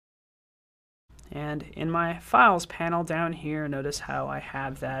And in my files panel down here, notice how I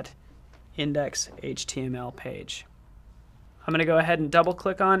have that index.html page. I'm going to go ahead and double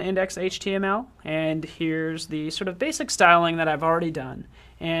click on index.html, and here's the sort of basic styling that I've already done.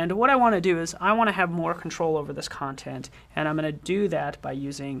 And what I want to do is I want to have more control over this content, and I'm going to do that by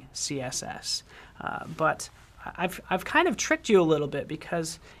using CSS. But I've kind of tricked you a little bit,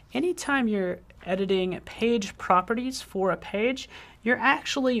 because anytime you're editing page properties for a page, you're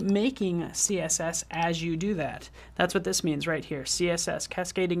actually making CSS as you do that. That's what this means right here. CSS,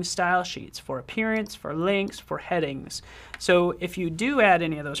 cascading style sheets, for appearance, for links, for headings. So if you do add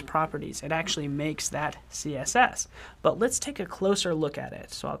any of those properties, it actually makes that CSS. But let's take a closer look at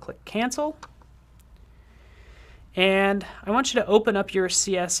it. So I'll click cancel. And I want you to open up your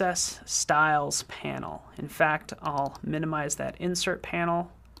CSS styles panel. In fact, I'll minimize that insert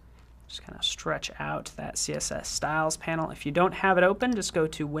panel. Just kind of stretch out that CSS styles panel. If you don't have it open, just go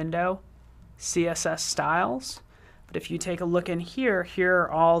to Window, CSS Styles. But if you take a look in here, here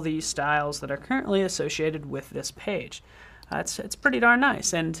are all these styles that are currently associated with this page. It's pretty darn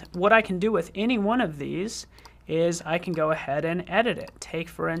nice. And what I can do with any one of these is I can go ahead and edit it. Take,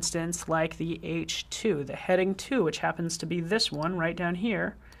 for instance, like the H2, the heading 2, which happens to be this one right down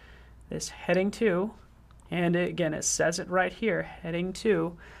here, this heading 2. And again, it says it right here, heading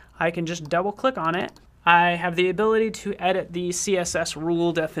 2. I can just double click on it. I have the ability to edit the CSS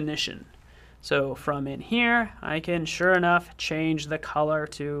rule definition. So from in here, I can, sure enough, change the color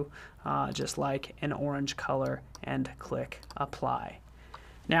to just like an orange color and click apply.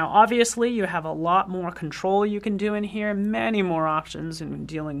 Now, obviously, you have a lot more control you can do in here, many more options in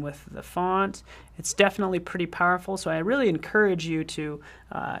dealing with the font. It's definitely pretty powerful, so I really encourage you to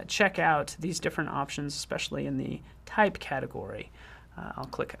check out these different options, especially in the type category. I'll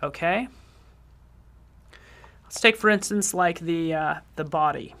click OK. Let's take, for instance, like the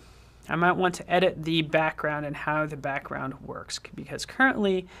body. I might want to edit the background and how the background works, because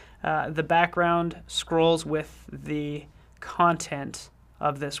currently the background scrolls with the content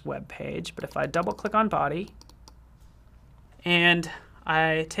of this web page. But if I double click on body and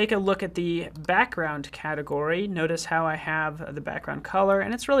I take a look at the background category, notice how I have the background color,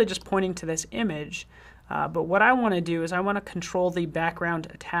 and it's really just pointing to this image. But what I want to do is I want to control the background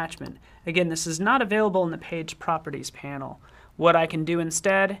attachment. Again, this is not available in the page properties panel. What I can do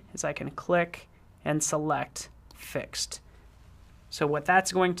instead is I can click and select fixed. So what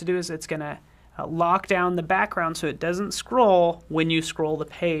that's going to do is it's going to lock down the background so it doesn't scroll when you scroll the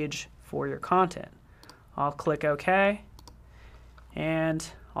page for your content. I'll click OK, and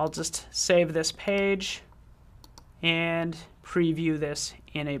I'll just save this page and preview this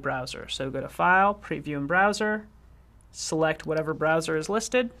in a browser. So go to File, Preview in Browser, select whatever browser is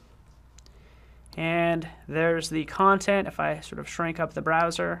listed, and there's the content. If I sort of shrink up the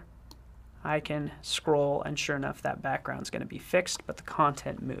browser, I can scroll, and sure enough, that background's going to be fixed, but the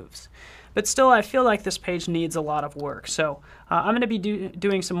content moves. But still, I feel like this page needs a lot of work. So I'm going to be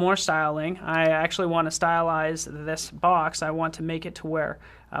doing some more styling. I actually want to stylize this box. I want to make it to where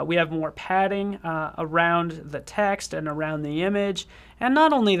we have more padding around the text and around the image. And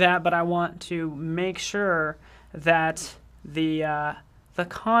not only that, but I want to make sure that the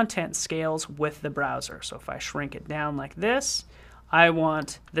content scales with the browser. So if I shrink it down like this, I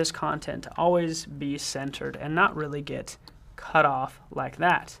want this content to always be centered and not really get cut off like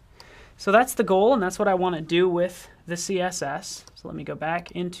that. So that's the goal, and that's what I want to do with the CSS. So let me go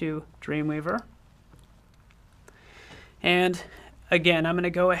back into Dreamweaver. And again, I'm going to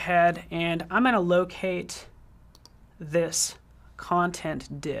go ahead and I'm going to locate this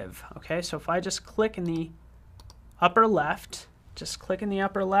content div. Okay, so if I just click in the upper left,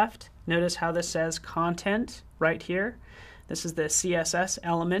 notice how this says content right here. This is the CSS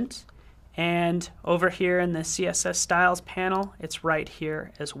element, and over here in the CSS styles panel, it's right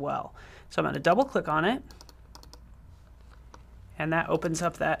here as well. So I'm going to double click on it, and that opens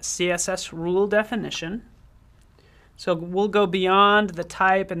up that CSS rule definition. So we'll go beyond the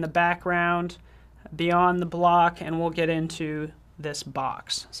type and the background, beyond the block, and we'll get into this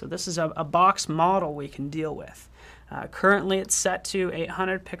box. So this is a box model we can deal with. Currently it's set to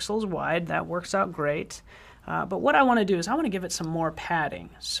 800 pixels wide. That works out great. But what I want to do is I want to give it some more padding.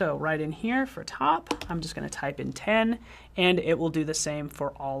 So right in here for top, I'm just going to type in 10, and it will do the same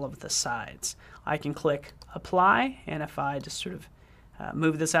for all of the sides. I can click apply, and if I just sort of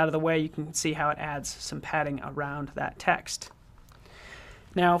move this out of the way, you can see how it adds some padding around that text.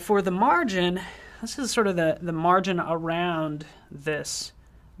 Now for the margin, this is sort of the margin around this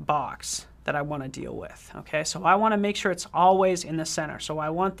box that I want to deal with. Okay, so I want to make sure it's always in the center. So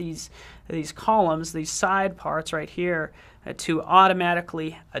I want these columns, these side parts right here, to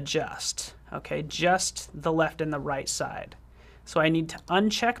automatically adjust. okay, just the left and the right side. So I need to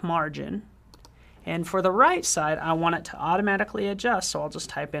uncheck margin, and for the right side I want it to automatically adjust, so I'll just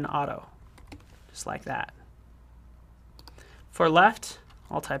type in auto, just like that. For left,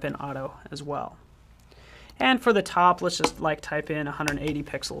 I'll type in auto as well. And for the top, let's just like type in 180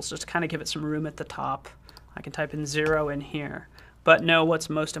 pixels, just to kind of give it some room at the top. I can type in 0 in here. But no, what's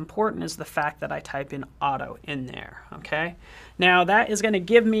most important is the fact that I type in auto in there, okay? Now that is going to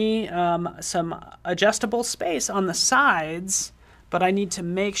give me some adjustable space on the sides, but I need to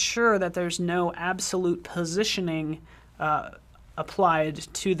make sure that there's no absolute positioning applied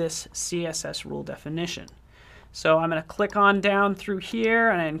to this CSS rule definition. So I'm going to click on down through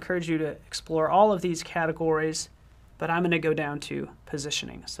here, and I encourage you to explore all of these categories, but I'm going to go down to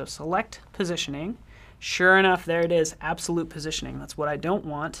positioning. So select positioning. Sure enough, there it is, absolute positioning. That's what I don't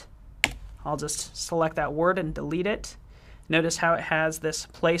want. I'll just select that word and delete it. Notice how it has this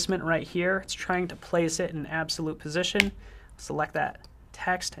placement right here. It's trying to place it in absolute position. Select that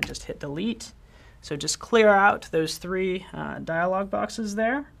text and just hit delete. So just clear out those three dialog boxes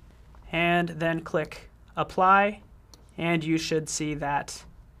there, and then click apply, and you should see that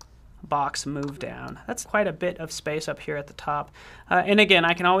box move down. That's quite a bit of space up here at the top. And again,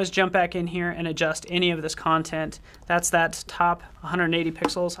 I can always jump back in here and adjust any of this content. That's that top 180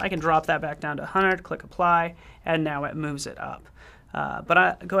 pixels. I can drop that back down to 100, click apply, and now it moves it up. But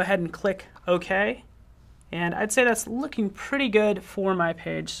I go ahead and click OK, and I'd say that's looking pretty good for my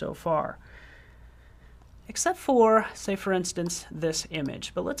page so far. Except for, say for instance, this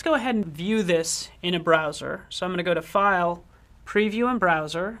image. But let's go ahead and view this in a browser. So I'm going to go to File, Preview in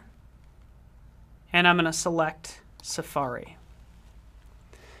Browser, and I'm going to select Safari.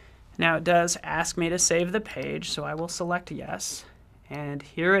 Now it does ask me to save the page, so I will select yes. And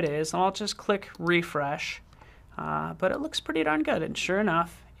here it is. I'll just click refresh, but it looks pretty darn good. And sure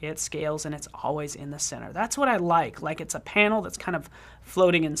enough, it scales and it's always in the center. That's what I like it's a panel that's kind of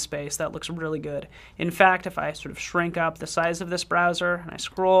floating in space. That looks really good. In fact, if I sort of shrink up the size of this browser and I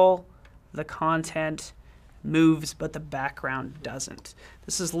scroll, the content moves, but the background doesn't.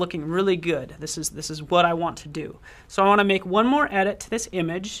 This is looking really good. This is what I want to do. So I want to make one more edit to this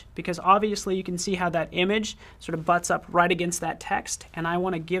image, because obviously you can see how that image sort of butts up right against that text, and I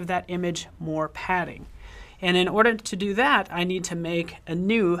want to give that image more padding. And in order to do that, I need to make a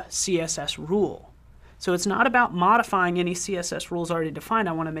new CSS rule. So it's not about modifying any CSS rules already defined.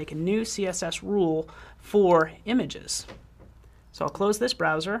 I want to make a new CSS rule for images. So I'll close this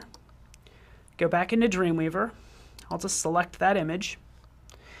browser, go back into Dreamweaver. I'll just select that image.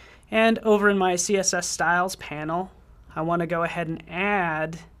 And over in my CSS Styles panel, I want to go ahead and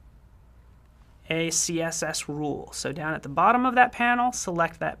add a CSS rule. So down at the bottom of that panel,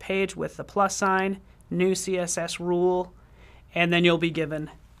 select that page with the plus sign, new CSS rule, and then you'll be given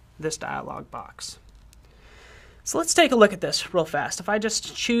this dialog box. So let's take a look at this real fast. If I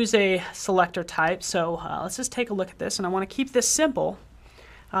just choose a selector type, so let's just take a look at this, and I want to keep this simple,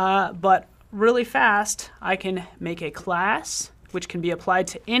 but really fast, I can make a class which can be applied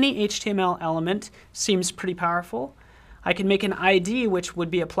to any HTML element. Seems pretty powerful. I can make an ID which would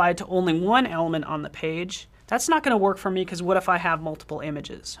be applied to only one element on the page. That's not going to work for me, because what if I have multiple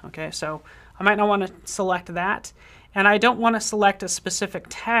images? Okay, so I might not want to select that. And I don't want to select a specific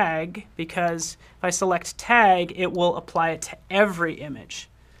tag, because if I select tag, it will apply it to every image.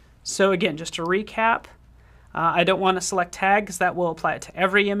 So again, just to recap, I don't want to select tag, because that will apply it to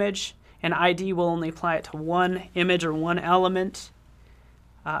every image. And ID will only apply it to one image or one element.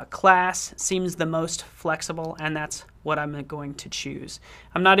 Class seems the most flexible, and that's what I'm going to choose.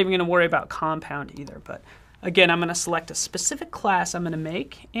 I'm not even going to worry about compound either, but again, I'm going to select a specific class I'm going to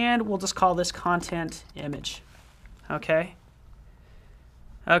make, and we'll just call this content image. Okay.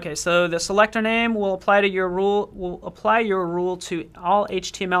 Okay, so the selector name will apply to your rule. Will apply your rule to all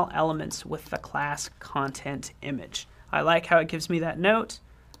HTML elements with the class content image. I like how it gives me that note.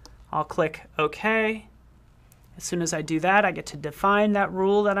 I'll click OK. As soon as I do that, I get to define that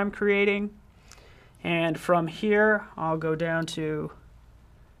rule that I'm creating. And from here, I'll go down to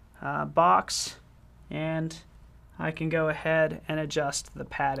box, and I can go ahead and adjust the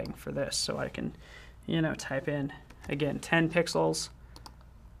padding for this. So I can, type in, again, 10 pixels,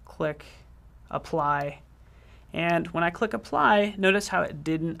 click apply. And when I click apply, notice how it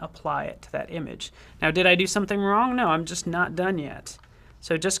didn't apply it to that image. Now, did I do something wrong? No, I'm just not done yet.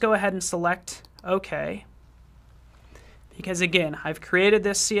 So just go ahead and select OK. Because again, I've created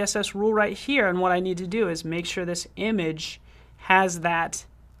this CSS rule right here, and what I need to do is make sure this image has that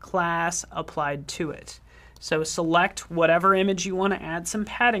class applied to it. So select whatever image you want to add some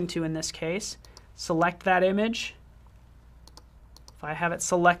padding to in this case. Select that image. If I have it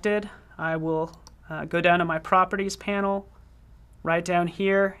selected, I will go down to my properties panel right down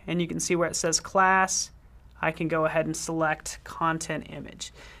here, and you can see where it says class. I can go ahead and select content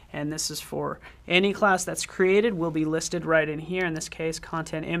image. And this is for any class that's created will be listed right in here, in this case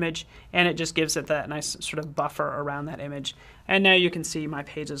content image, and it just gives it that nice sort of buffer around that image. And now you can see my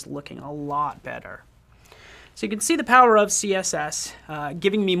page is looking a lot better. So you can see the power of CSS,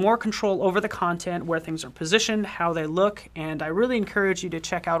 giving me more control over the content, where things are positioned, how they look, and I really encourage you to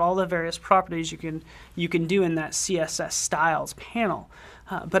check out all the various properties you can do in that CSS styles panel.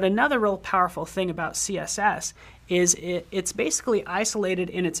 But another real powerful thing about CSS is it's basically isolated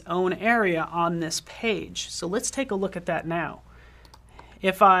in its own area on this page. So let's take a look at that now.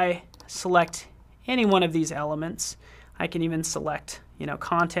 If I select any one of these elements, I can even select,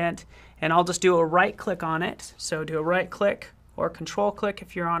 content, and I'll just do a right click on it. So do a right click or control click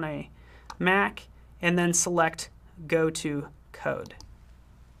if you're on a Mac, and then select go to code.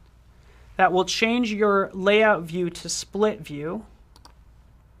 That will change your layout view to split view.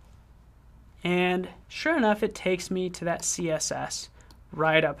 And sure enough, it takes me to that CSS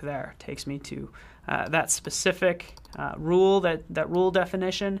right up there. It takes me to that specific rule, that rule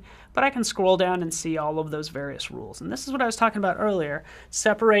definition, but I can scroll down and see all of those various rules. And this is what I was talking about earlier,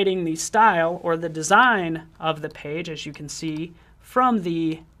 separating the style or the design of the page, as you can see, from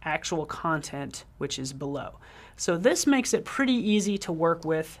the actual content, which is below. So this makes it pretty easy to work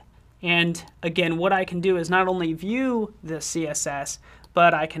with. And again, what I can do is not only view the CSS,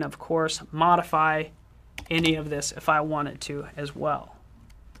 but I can, of course, modify any of this if I wanted to as well.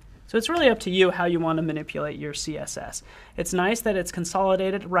 So it's really up to you how you want to manipulate your CSS. It's nice that it's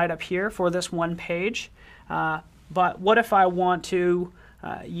consolidated right up here for this one page, but what if I want to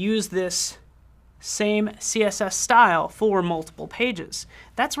use this same CSS style for multiple pages?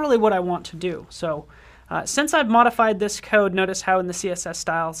 That's really what I want to do. So since I've modified this code, notice how in the CSS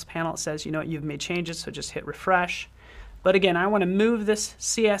styles panel it says, you've made changes, so just hit refresh. But again, I want to move this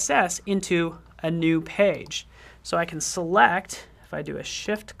CSS into a new page. So I can select, if I do a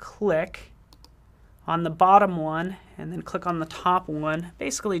shift click on the bottom one and then click on the top one,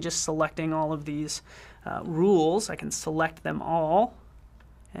 basically just selecting all of these rules. I can select them all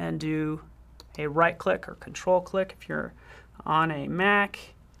and do a right click or control click if you're on a Mac,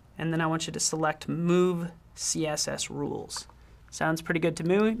 and then I want you to select move CSS rules. Sounds pretty good to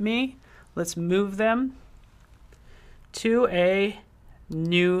me. Let's move them to a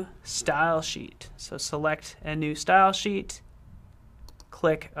new style sheet. So select a new style sheet,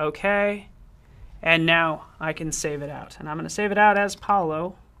 click OK, and now I can save it out. And I'm going to save it out as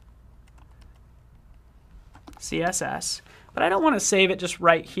Paolo CSS, but I don't want to save it just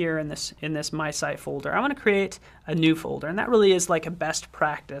right here in this My Site folder. I want to create a new folder, and that really is like a best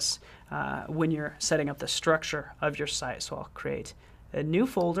practice when you're setting up the structure of your site. So I'll create a new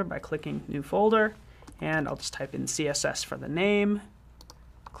folder by clicking New Folder, and I'll just type in CSS for the name,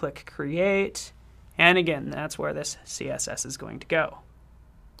 click Create, and again, that's where this CSS is going to go.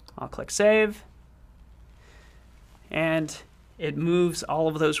 I'll click Save, and it moves all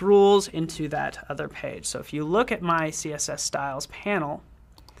of those rules into that other page. So if you look at my CSS styles panel,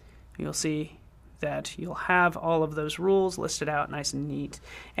 you'll see that you'll have all of those rules listed out nice and neat.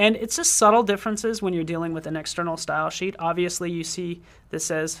 And it's just subtle differences when you're dealing with an external style sheet. Obviously, you see this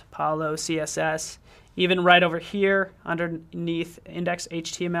says Paolo CSS. Even right over here underneath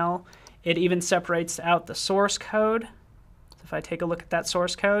index.html, it even separates out the source code. So if I take a look at that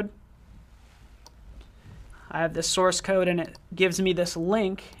source code, I have this source code and it gives me this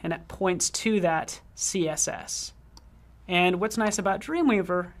link and it points to that CSS. And what's nice about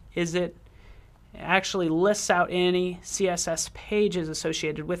Dreamweaver is it actually lists out any CSS pages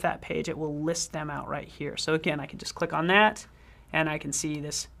associated with that page. It will list them out right here. So again, I can just click on that and I can see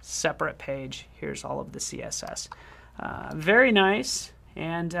this separate page. Here's all of the CSS. Very nice.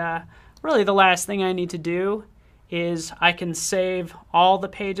 And really the last thing I need to do is I can save all the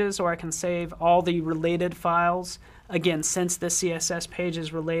pages, or I can save all the related files. Again, since the CSS page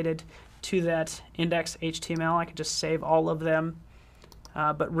is related to that index.html, I can just save all of them.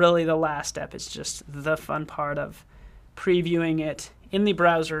 But really the last step is just the fun part of previewing it in the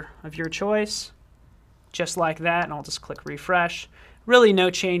browser of your choice, just like that, and I'll just click refresh. Really no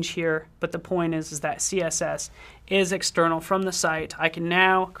change here, but the point is that CSS is external from the site. I can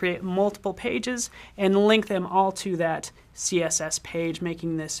now create multiple pages and link them all to that CSS page,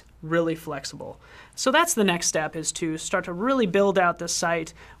 making this really flexible. So that's the next step, is to start to really build out the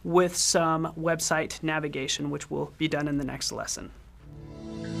site with some website navigation, which will be done in the next lesson.